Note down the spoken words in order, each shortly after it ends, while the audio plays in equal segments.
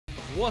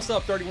What's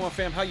up, 31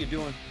 fam? How you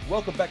doing?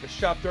 Welcome back to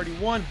Shop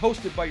 31,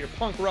 hosted by your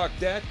punk rock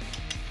dad,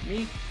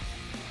 me.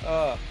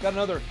 Got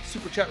another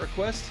super chat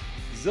request.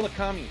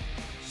 Zilakami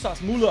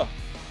Sasmula,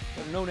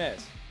 better known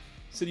as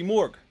City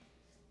Morgue.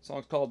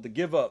 Song's called "The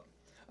Give Up."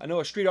 I know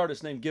a street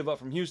artist named Give Up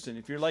from Houston.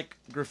 If you're like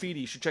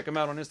graffiti, you should check him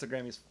out on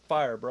Instagram. He's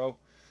fire, bro.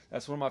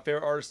 That's one of my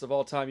favorite artists of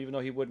all time, even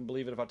though he wouldn't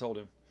believe it if I told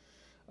him.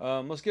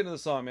 Let's get into the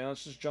song, man.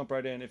 Let's just jump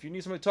right in. If you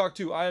need somebody to talk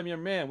to, I am your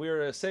man. We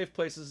are a safe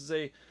place. This is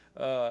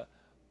a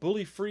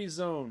bully-free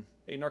zone,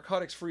 a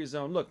narcotics-free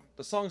zone. Look,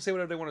 the songs say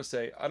whatever they want to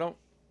say. I don't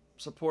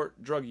support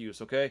drug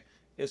use, okay?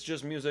 It's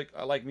just music.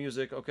 I like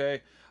music,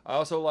 okay? I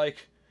also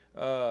like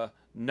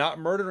not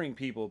murdering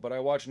people, but I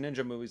watch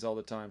ninja movies all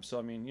the time. So,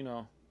 I mean, you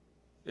know,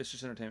 it's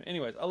just entertainment.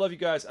 Anyways, I love you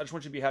guys. I just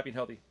want you to be happy and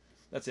healthy.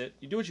 That's it.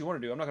 You do what you want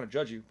to do. I'm not going to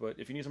judge you, but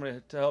if you need somebody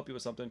to help you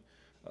with something,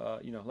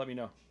 you know, let me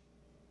know.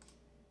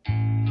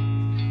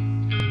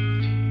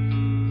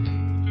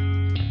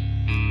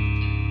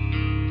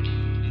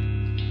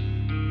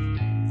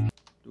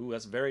 Ooh,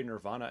 that's very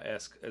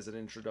Nirvana-esque as an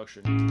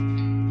introduction.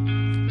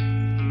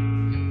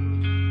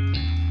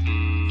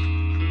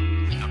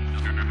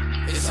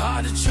 It's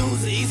hard to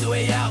choose the easy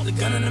way out. The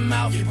gun in the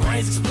mouth, your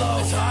brains explode.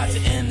 It's hard to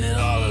end it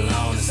all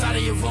alone. Inside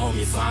of your room,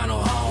 your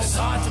final home. It's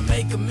hard to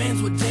make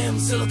amends with dim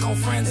silicone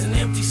friends and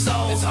empty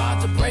souls. It's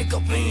hard to break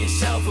up in your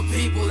shell for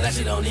people that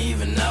you don't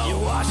even know. You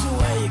wash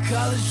away your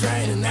colors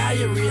drain, and now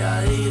your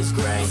reality is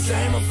gray.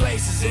 Same old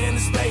places in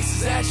the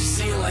spaces that you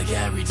see like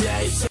every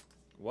day.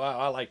 Wow,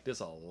 I like this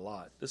a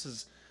lot. This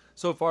is,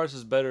 so far, this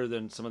is better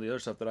than some of the other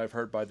stuff that I've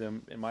heard by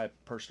them, in my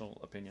personal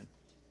opinion.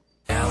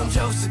 Tell them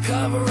jokes to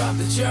cover up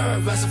that you're a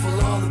vessel full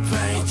of the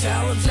pain.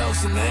 Tell them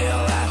jokes and they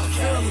all have to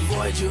fill the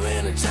void you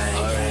entertain.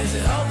 Is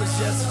it hopeless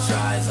just to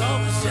try? It's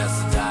hopeless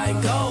just to die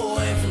and go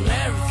away from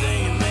everything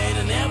you made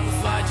and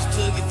amplified. You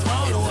took it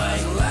thrown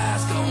away.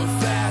 Last going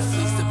fast,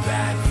 please step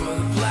back for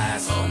the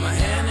blast. Hold my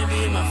hand and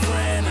be my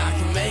friend. I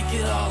can make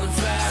it all in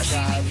fast.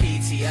 I got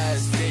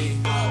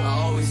PTSD.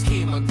 I always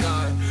keep my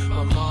gun.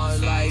 My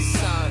mom's like,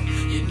 son,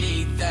 you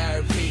need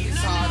therapy. It's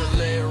hard to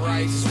live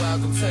right. Just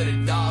welcome to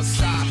the dark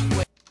side.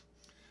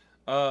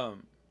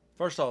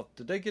 First off,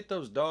 did they get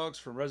those dogs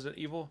from Resident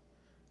Evil?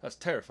 That's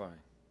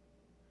terrifying.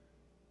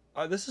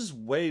 This is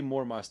way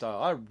more my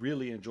style. I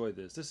really enjoy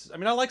this. This is, I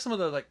mean, I like some of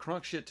the like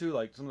crunk shit too,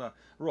 like some of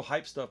the real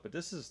hype stuff, but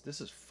this is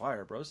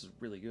fire, bro. This is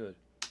really good.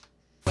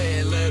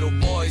 Where little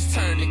boys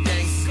turn to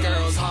gangsters,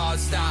 girls hard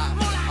stop.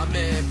 I'm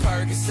in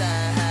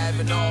Percocet,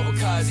 having all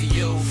because of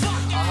you.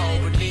 I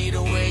hold a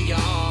needle in your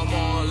arm,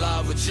 all in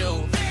love with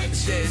you.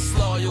 This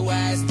loyal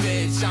ass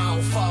bitch, I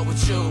don't fuck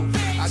with you.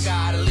 I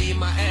gotta leave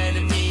my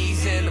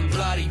enemies in the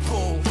bloody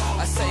pool.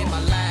 I say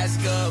my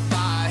last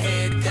goodbye,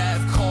 hit death,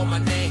 call my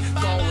name.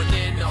 Going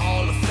in the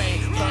Hall of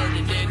Fame,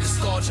 burning in the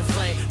scorching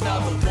flame.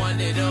 Another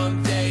one of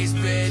them days,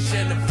 bitch,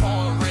 in the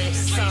pouring rain.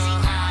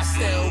 Somehow I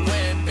still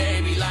win,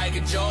 baby, like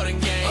a Jordan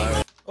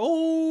game.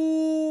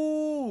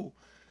 Oh,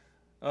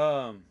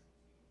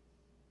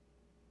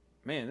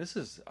 man, this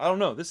is, I don't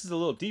know, this is a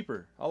little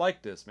deeper. I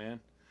like this, man.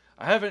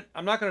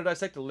 I'm not going to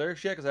dissect the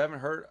lyrics yet because I haven't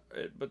heard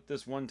it but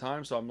this one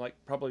time, so I'm like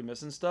probably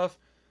missing stuff,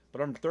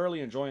 but I'm thoroughly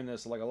enjoying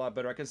this like a lot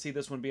better. I can see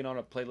this one being on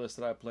a playlist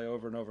that I play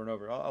over and over and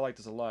over. I like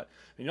this a lot.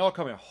 And y'all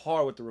coming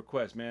hard with the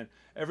requests, man.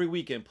 Every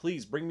weekend,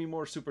 please bring me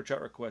more super chat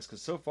requests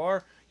because so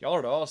far, y'all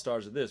are the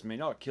all-stars of this, man.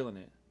 Y'all are killing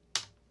it.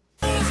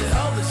 Is it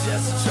hopeless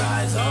just to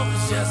try? It's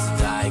hopeless just to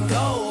die and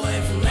go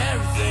away from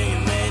everything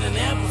you made and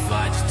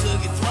amplified. You took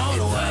it thrown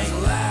away.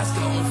 Last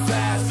going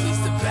fast, please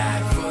step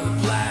back for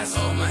the blast.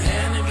 Hold my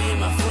hand and be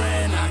my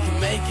friend. I can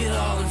make it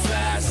all in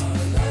fast.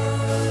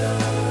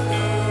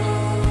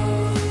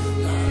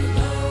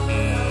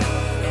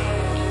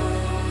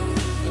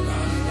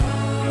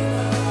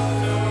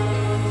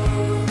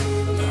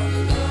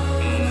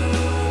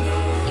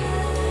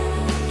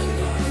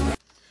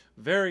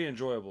 Very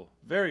enjoyable.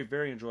 Very,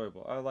 very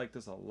enjoyable. I like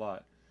this a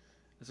lot.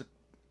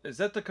 Is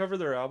that the cover of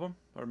their album?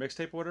 Or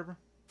mixtape or whatever?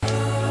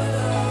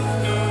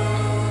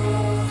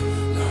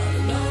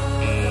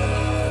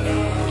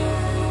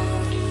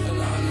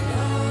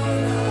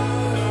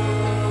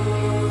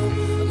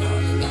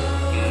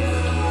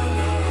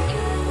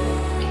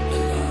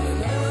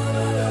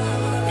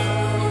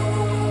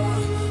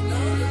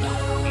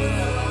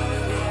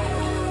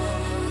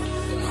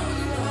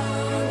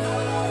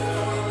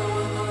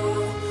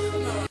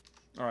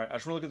 I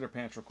just want to look at their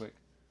pants real quick.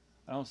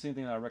 I don't see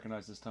anything that I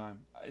recognize this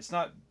time. It's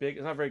not big.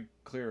 It's not very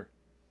clear.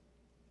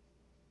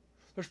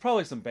 There's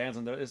probably some bands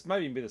on there. It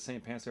might even be the same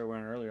pants they were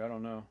wearing earlier. I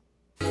don't know.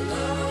 Dude,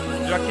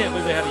 I can't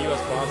believe they had a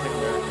U.S. Bonds thing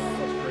there.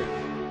 That was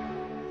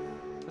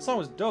great. This song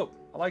was dope.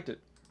 I liked it.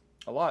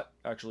 A lot,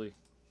 actually.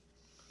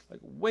 Like,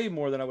 way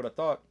more than I would have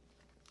thought.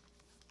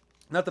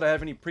 Not that I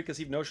have any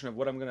preconceived notion of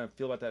what I'm going to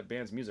feel about that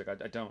band's music.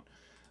 I don't.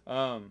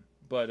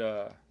 But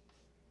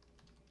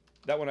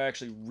that one I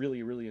actually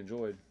really, really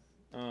enjoyed.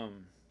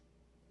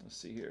 Let's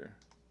see here.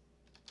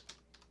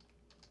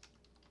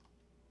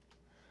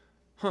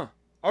 Huh.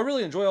 I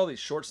really enjoy all these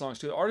short songs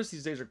too. The artists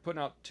these days are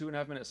putting out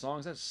 2.5-minute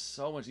songs. That's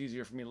so much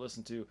easier for me to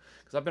listen to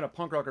because I've been a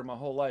punk rocker my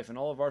whole life, and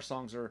all of our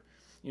songs are,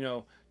 you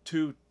know,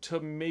 2 to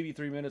maybe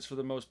 3 minutes for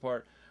the most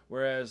part.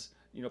 Whereas,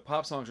 you know,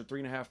 pop songs are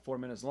 3.5, 4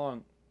 minutes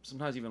long,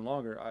 sometimes even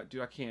longer.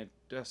 Dude, I can't.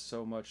 That's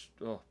so much.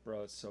 Oh,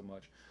 bro, it's so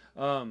much.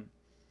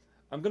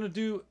 I'm gonna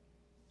do.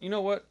 You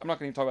know what? I'm not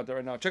gonna even talk about that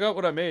right now. Check out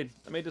what I made.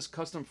 I made this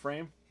custom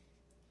frame.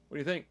 What do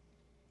you think?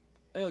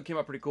 I think it came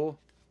out pretty cool.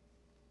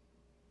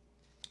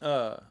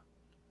 I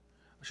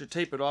should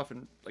tape it off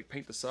and like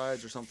paint the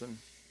sides or something.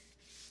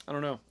 I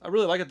don't know. I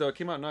really like it though. It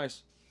came out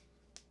nice.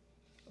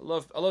 I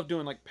love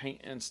doing like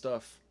paint and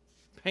stuff.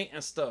 Paint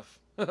and stuff.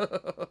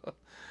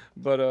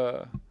 But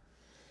oh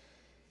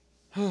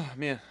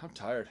man, I'm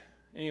tired.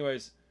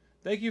 Anyways,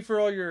 thank you for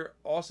all your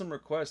awesome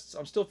requests.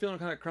 I'm still feeling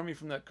kind of crummy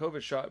from that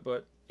COVID shot,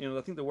 but you know,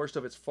 I think the worst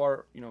of it's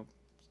far, you know,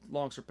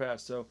 long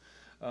surpassed. So,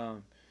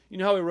 you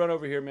know how we run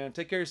over here, man.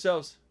 Take care of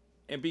yourselves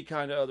and be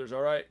kind to others,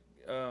 all right?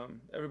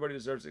 Everybody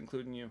deserves it,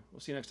 including you. We'll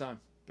see you next time.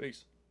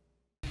 Peace.